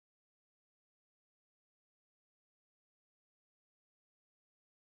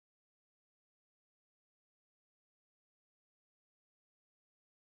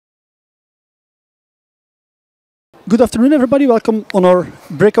Good afternoon, everybody. Welcome on our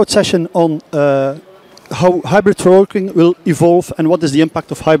breakout session on how hybrid working will evolve and what is the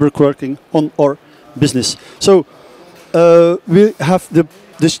impact of hybrid working on our business. So we have the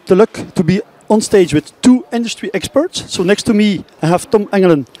luck to be on stage with two industry experts. So next to me, I have Tom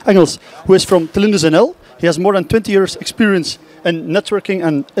Engels, who is from Telindus NL. He has more than 20 years experience in networking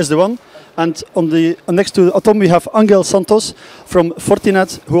and SD1. And next to Tom, we have Anne-Gaelle Santos from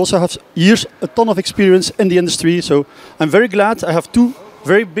Fortinet, who also has a ton of experience in the industry. So I'm very glad I have two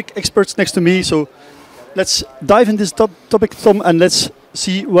very big experts next to me. So let's dive in this topic, Tom, and let's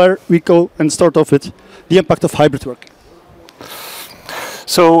see where we go and start off with the impact of hybrid work.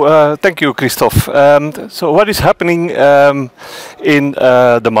 So thank you, Kristof. So what is happening in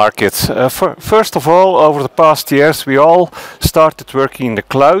the market? First of all, over the past years, we all started working in the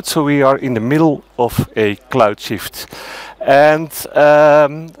cloud, so we are in the middle of a cloud shift. And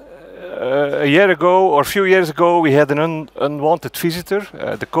a year ago, or a few years ago, we had an unwanted visitor,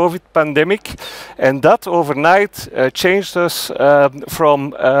 the COVID pandemic, and that overnight changed us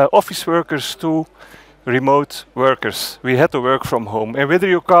from office workers to remote workers. We had to work from home, and whether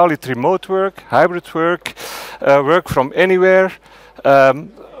you call it remote work, hybrid work, work from anywhere,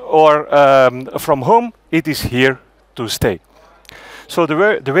 or from home, it is here to stay. So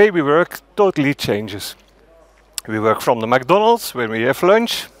the way we work totally changes. We work from the McDonald's when we have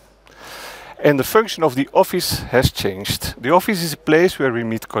lunch, and the function of the office has changed. The office is a place where we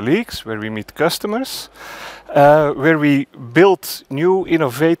meet colleagues, where we meet customers, where we build new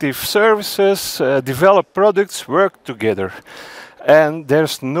innovative services, develop products, work together. And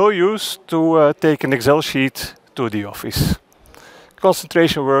there's no use to take an Excel sheet to the office.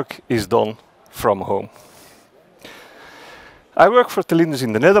 Concentration work is done from home. I work for Telindus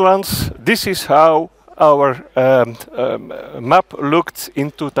in the Netherlands. This is how our map looked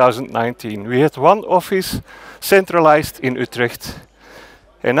in 2019. We had one office centralized in Utrecht.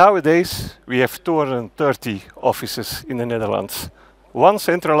 And nowadays, we have 230 offices in the Netherlands. One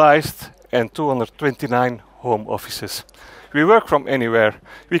centralized and 229 home offices. We work from anywhere.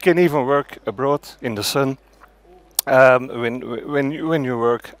 We can even work abroad in the sun when your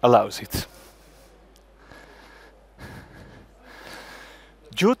work allows it.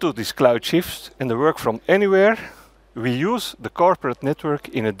 Due to this cloud shift and the work from anywhere, we use the corporate network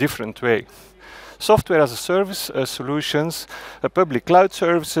in a different way. Software as a service solutions, public cloud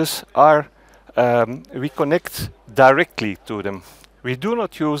services are, we connect directly to them. We do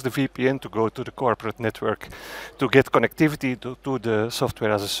not use the VPN to go to the corporate network to get connectivity to the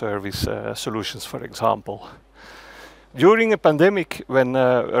software as a service solutions, for example. During a pandemic, when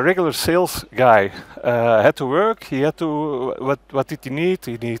a regular sales guy had to work, he had to, what did he need?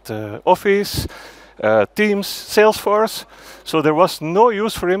 He needed Office, Teams, Salesforce. So there was no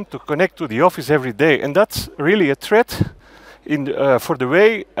use for him to connect to the office every day. And that's really a threat for the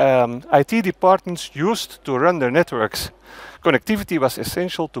way IT departments used to run their networks. Connectivity was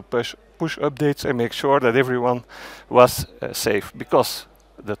essential to push updates and make sure that everyone was safe. Because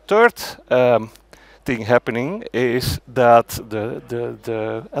the third thing happening is that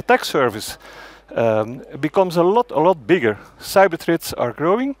the attack surface becomes a lot bigger. Cyber threats are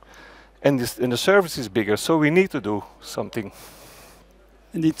growing, and the service is bigger, so we need to do something.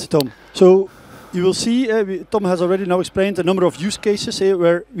 Indeed, Tom. So you will see, Tom has already now explained a number of use cases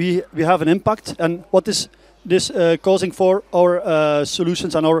where we have an impact, and what is this causing for our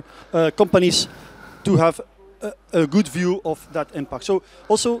solutions and our companies to have a good view of that impact. So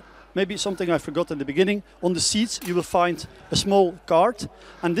also, maybe something I forgot in the beginning, on the seats you will find a small card,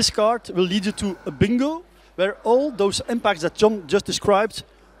 and this card will lead you to a bingo where all those impacts that John just described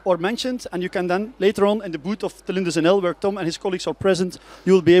are mentioned, and you can then later on in the booth of Telindus NL, where Tom and his colleagues are present,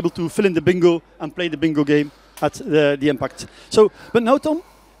 you will be able to fill in the bingo and play the bingo game at the impact. So, but now Tom,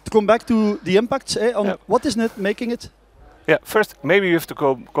 to come back to the impacts, on what is it making it? Yeah, first maybe you have to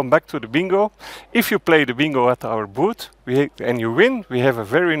come back to the bingo. If you play the bingo at our booth and you win, we have a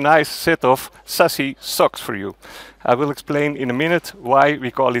very nice set of SASE socks for you. I will explain in a minute why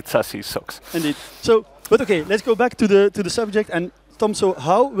we call it SASE socks. Indeed. So, but okay, let's go back to the subject. And Tom, so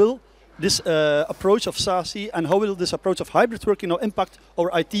how will this approach of SASE and how will this approach of hybrid working now impact our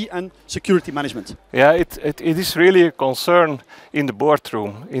IT and security management? Yeah, it is really a concern in the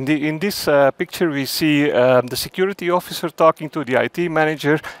boardroom. In this picture we see the security officer talking to the IT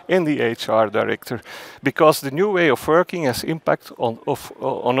manager and the HR director, because the new way of working has impact on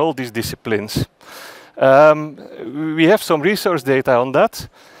all these disciplines. We have some resource data on that.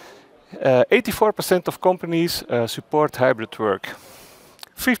 84% of companies support hybrid work.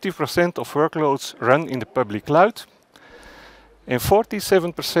 50% of workloads run in the public cloud, and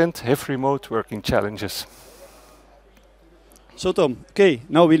 47% have remote working challenges. So Tom, okay,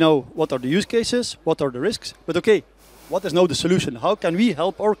 now we know what are the use cases, what are the risks, but okay, what is now the solution? How can we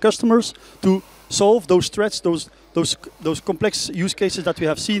help our customers to solve those threats, those complex use cases that we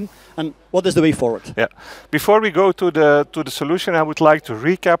have seen, and what is the way forward? Yeah. Before we go to the solution, I would like to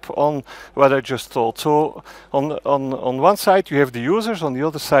recap on what I just told. So on one side you have the users, on the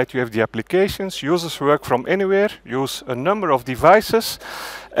other side you have the applications. Users work from anywhere, use a number of devices,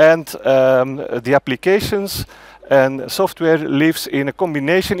 and the applications and software lives in a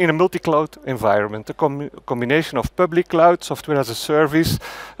combination, in a multi-cloud environment, a combination of public cloud, software as a service,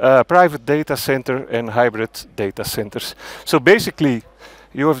 private data center, and hybrid data centers. So basically,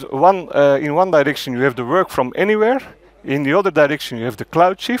 you have in one direction you have the work from anywhere, in the other direction you have the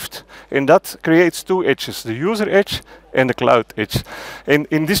cloud shift, and that creates two edges, the user edge and the cloud edge. And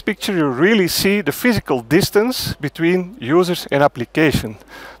in this picture you really see the physical distance between users and application.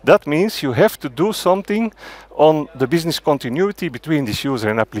 That means you have to do something on the business continuity between this user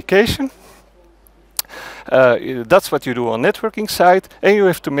and application. That's what you do on networking side, and you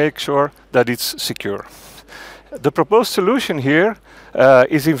have to make sure that it's secure. The proposed solution here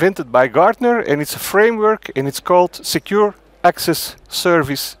is invented by Gartner, and it's a framework, and it's called Secure Access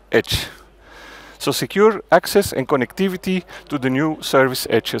Service Edge. So secure access and connectivity to the new service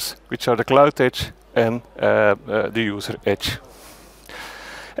edges, which are the cloud edge and the user edge.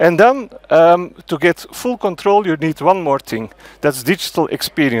 And then, to get full control, you need one more thing. That's digital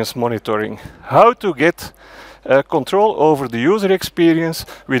experience monitoring. How to get control over the user experience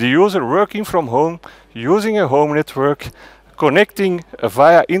with the user working from home, using a home network, connecting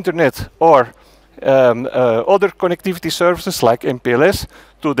via internet or other connectivity services like MPLS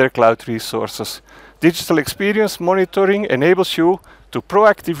to their cloud resources. Digital experience monitoring enables you to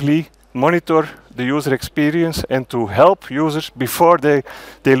proactively monitor the user experience and to help users before they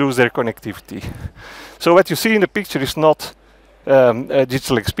lose their connectivity. So what you see in the picture is not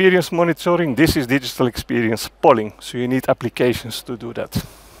digital experience monitoring, this is digital experience polling. So you need applications to do that.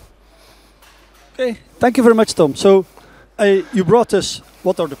 Okay, thank you very much, Tom. So you brought us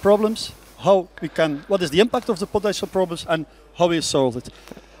what are the problems, what is the impact of the potential problems, and how we solve it.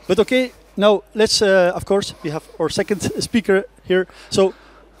 But okay, now let's, of course, we have our second speaker here. So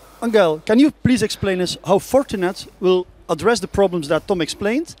Anne-Gaelle, can you please explain us how Fortinet will address the problems that Tom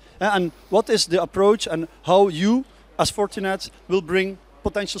explained, and what is the approach and how you, as Fortinet, will bring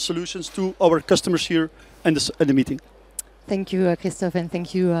potential solutions to our customers here in the meeting? Thank you, Kristof, and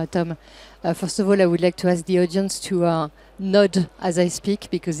thank you, Tom. First of all, I would like to ask the audience to nod as I speak,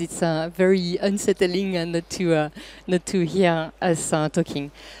 because it's very unsettling and not to hear us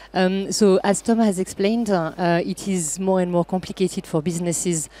talking. So, as Tom has explained, it is more and more complicated for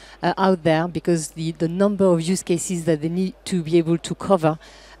businesses out there, because the number of use cases that they need to be able to cover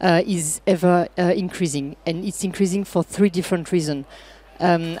is ever increasing, and it's increasing for three different reasons.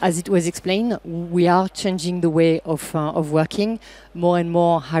 As it was explained, we are changing the way of working, more and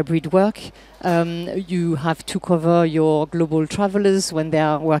more hybrid work. You have to cover your global travelers when they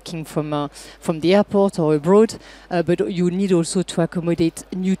are working from the airport or abroad, but you need also to accommodate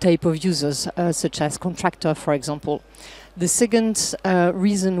new type of users, such as contractor, for example. The second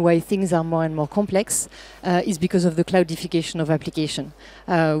reason why things are more and more complex is because of the cloudification of application.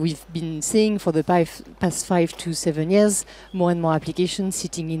 We've been seeing for the past 5 to 7 years more and more applications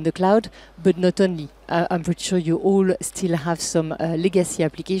sitting in the cloud, but not only. I'm pretty sure you all still have some legacy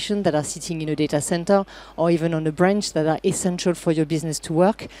applications that are sitting in a data center or even on a branch that are essential for your business to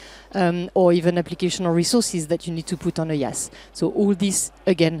work, or even application or resources that you need to put on a IaaS. So all this,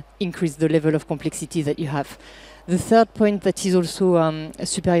 again, increase the level of complexity that you have. The third point that is also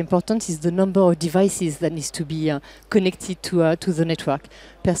super important is the number of devices that needs to be connected to the network.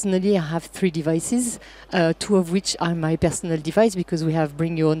 Personally, I have 3 devices, 2 of which are my personal device, because we have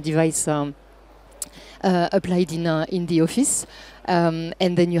bring your own device applied in the office. And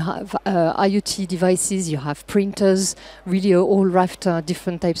then you have IoT devices, you have printers, really a whole raft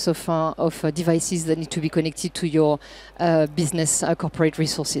different types of devices that need to be connected to your business corporate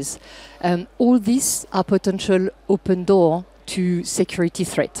resources. All these are potential open door to security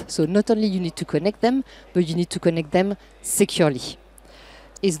threat. So not only you need to connect them, but you need to connect them securely.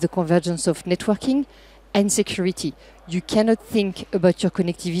 It's the convergence of networking and security. You cannot think about your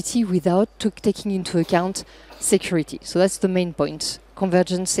connectivity without taking into account security. So that's the main point: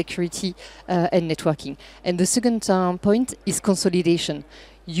 convergence, security, and networking. And the second point is consolidation.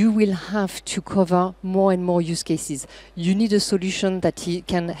 You will have to cover more and more use cases. You need a solution that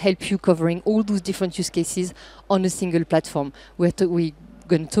can help you covering all those different use cases on a single platform. We're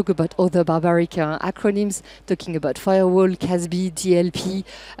going to talk about other barbaric acronyms, talking about firewall, CASB,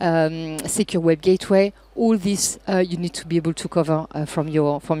 DLP, secure web gateway. All this you need to be able to cover from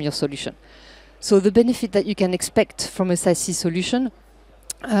your solution. So the benefit that you can expect from a SASE solution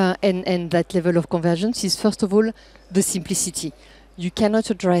and that level of convergence is, first of all, the simplicity. You cannot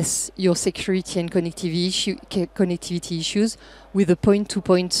address your security and connectivity issues with a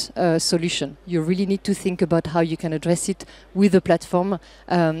point-to-point solution. You really need to think about how you can address it with a platform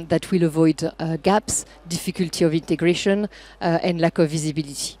that will avoid gaps, difficulty of integration, and lack of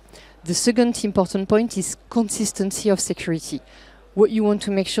visibility. The second important point is consistency of security. What you want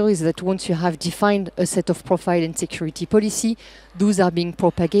to make sure is that once you have defined a set of profile and security policy, those are being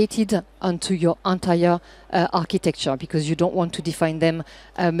propagated onto your entire architecture, because you don't want to define them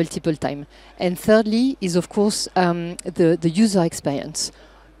multiple times. And thirdly is, of course, the user experience.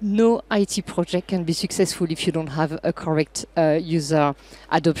 No IT project can be successful if you don't have a correct user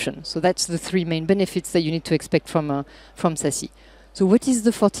adoption. So that's the three main benefits that you need to expect from SASE. So what is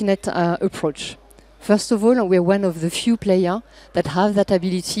the Fortinet approach? First of all, we're one of the few players that have that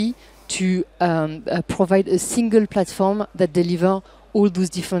ability to provide a single platform that delivers all those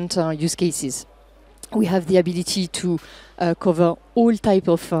different use cases. We have the ability to cover all types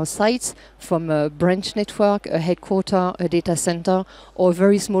of sites, from a branch network, a headquarter, a data center, or a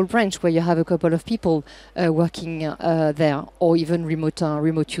very small branch where you have a couple of people working there, or even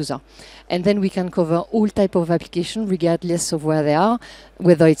remote user. And then we can cover all types of applications, regardless of where they are,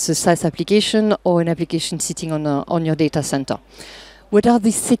 whether it's a SaaS application or an application sitting on your data center. What are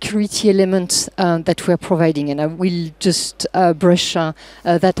the security elements that we're providing? And I will just brush that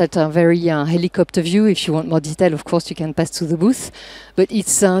at a very helicopter view. If you want more detail, of course, you can pass to the booth. But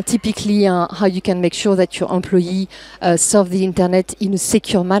it's typically how you can make sure that your employee serve the internet in a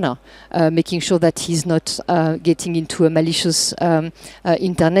secure manner, making sure that he's not getting into a malicious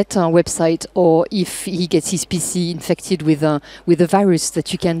internet website, or if he gets his PC infected with a virus,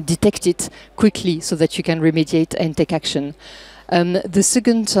 that you can detect it quickly so that you can remediate and take action. The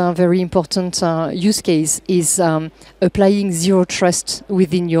second very important use case is applying zero trust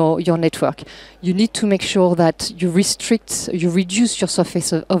within your network. You need to make sure that you reduce your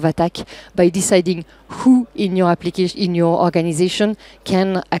surface of attack by deciding who in your application, in your organization,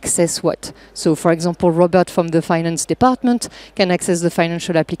 can access what. So, for example, Robert from the finance department can access the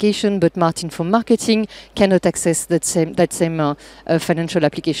financial application, but Martin from marketing cannot access that same financial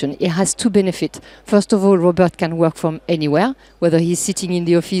application. It has two benefits. First of all, Robert can work from anywhere, whether he's sitting in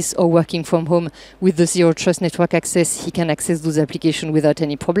the office or working from home. With the zero trust network access, he can access those applications without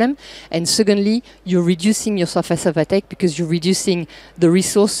any problem. And secondly, you're reducing your surface of attack, because you're reducing the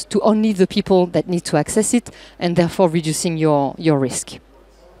resource to only the people that need to access it, and therefore reducing your risk.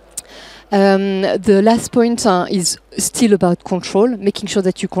 The last point is still about control, making sure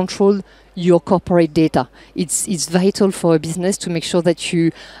that you control your corporate data. It's vital for a business to make sure that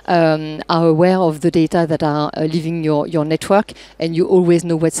you are aware of the data that are leaving your network, and you always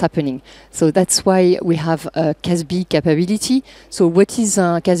know what's happening. So that's why we have a CASB capability. So what is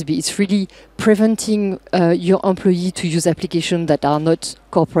CASB? It's really preventing your employee to use applications that are not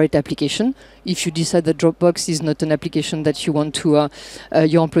corporate application. If you decide that Dropbox is not an application that you want to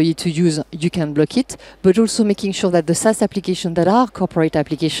your employee to use, you can block it. But also making sure that the SaaS applications that are corporate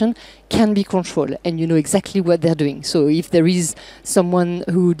applications can be controlled, and you know exactly what they're doing. So if there is someone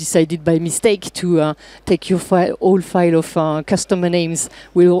who decided by mistake to take your whole file of customer names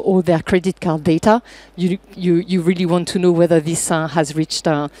with all their credit card data, you really want to know whether this has reached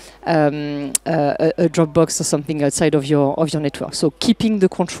a Dropbox or something outside of your network. So keeping the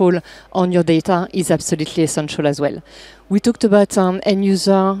control on your data is absolutely essential as well. We talked about end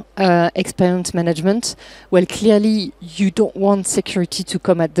user experience management. Well, clearly you don't want security to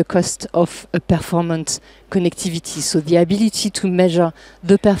come at the cost of a performance connectivity. So the ability to measure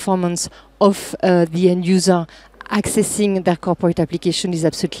the performance of the end user accessing their corporate application is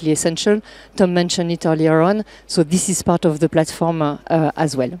absolutely essential. Tom mentioned it earlier on. So this is part of the platform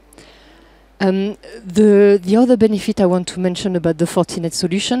as well. The other benefit I want to mention about the Fortinet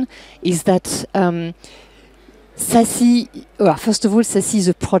solution is that SASE, well, first of all, SASE is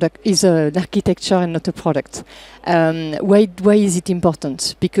a product, is an architecture and not a product. Why is it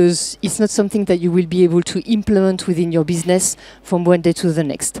important? Because it's not something that you will be able to implement within your business from one day to the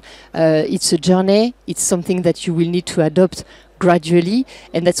next. It's a journey. It's something that you will need to adopt gradually,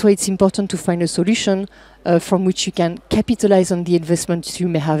 and that's why it's important to find a solution from which you can capitalize on the investments you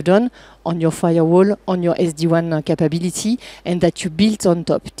may have done on your firewall, on your SD-WAN capability, and that you build on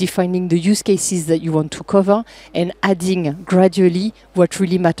top, defining the use cases that you want to cover and adding gradually what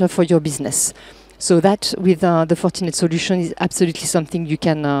really matter for your business. So that with the Fortinet solution is absolutely something you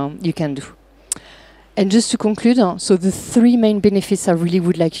can do. And just to conclude, so the three main benefits I really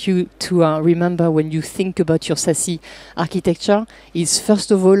would like you to remember when you think about your SASE architecture is, first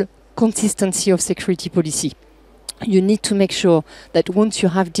of all, consistency of security policy. You need to make sure that once you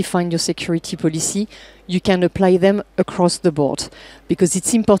have defined your security policy, you can apply them across the board. Because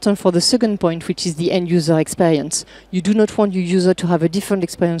it's important for the second point, which is the end user experience. You do not want your user to have a different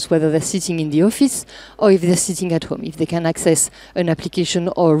experience whether they're sitting in the office or if they're sitting at home. If they can access an application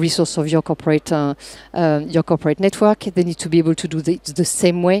or a resource of your corporate network, they need to be able to do the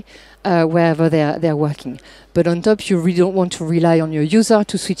same way wherever they're working. But on top, you really don't want to rely on your user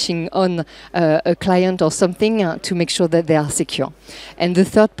to switching on a client or something to make sure that they are secure. And the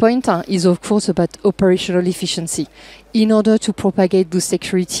third point is, of course, about operational efficiency. In order to propagate the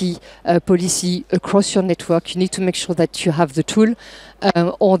security policy across your network, you need to make sure that you have the tool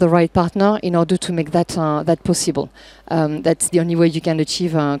or the right partner in order to make that possible. That's the only way you can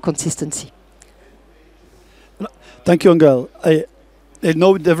achieve consistency. Thank you, Anne-Gaelle. I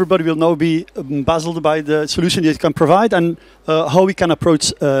know that everybody will now be dazzled by the solution that you can provide and how we can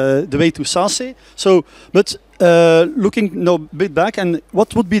approach the way to SASE. So, but looking now a bit back, and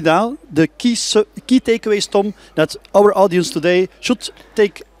what would be now the key takeaways, Tom, that our audience today should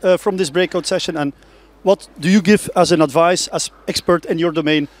take from this breakout session, and what do you give as an advice, as expert in your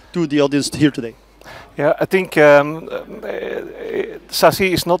domain, to the audience here today? Yeah, I think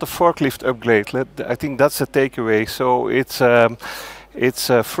SASE is not a forklift upgrade. I think that's a takeaway. So it's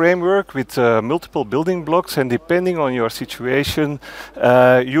a framework with multiple building blocks, and depending on your situation,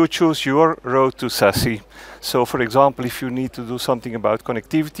 you choose your road to SASE. So, for example, if you need to do something about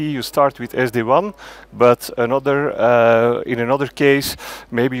connectivity, you start with SD-WAN, but in another case,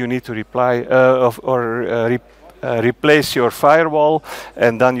 maybe you need to replace your firewall,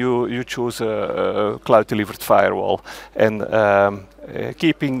 and then you choose a cloud-delivered firewall. And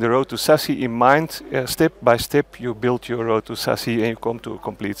keeping the road to SASE in mind, step by step, you build your road to SASE and you come to a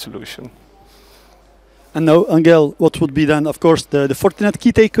complete solution. And now, Anne-Gaelle, what would be then, of course, the Fortinet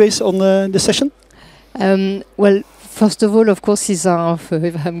key takeaways on the session? Well, first of all, of course, is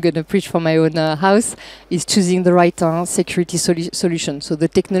if I'm going to preach for my own house, is choosing the right security solution. So the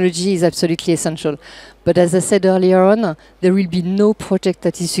technology is absolutely essential. But as I said earlier on, there will be no project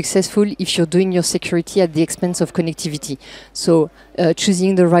that is successful if you're doing your security at the expense of connectivity. So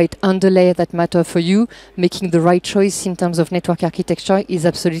choosing the right underlay that matter for you, making the right choice in terms of network architecture is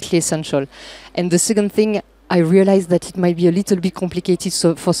absolutely essential. And the second thing, I realize that it might be a little bit complicated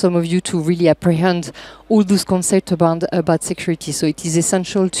for some of you to really apprehend all those concepts about security. So it is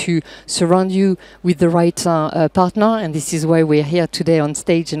essential to surround you with the right partner, and this is why we're here today on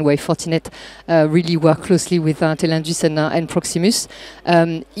stage and why Fortinet really work closely with Telindus and Proximus.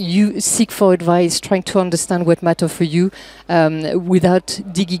 You seek for advice, trying to understand what matters for you without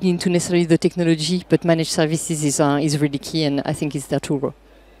digging into necessarily the technology, but managed services is really key, and I think it's their true role.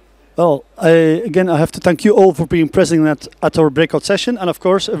 Well, again, I have to thank you all for being present at our breakout session. And of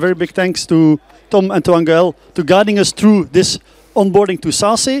course, a very big thanks to Tom and to Anne-Gaelle to guiding us through this onboarding to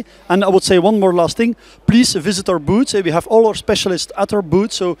SASE. And I would say one more last thing. Please visit our booths. We have all our specialists at our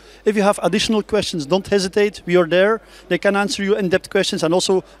booth. So if you have additional questions, don't hesitate. We are there. They can answer you in-depth questions and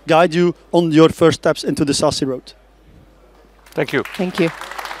also guide you on your first steps into the SASE road. Thank you. Thank you.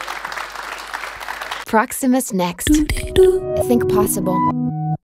 Proximus next. Think possible.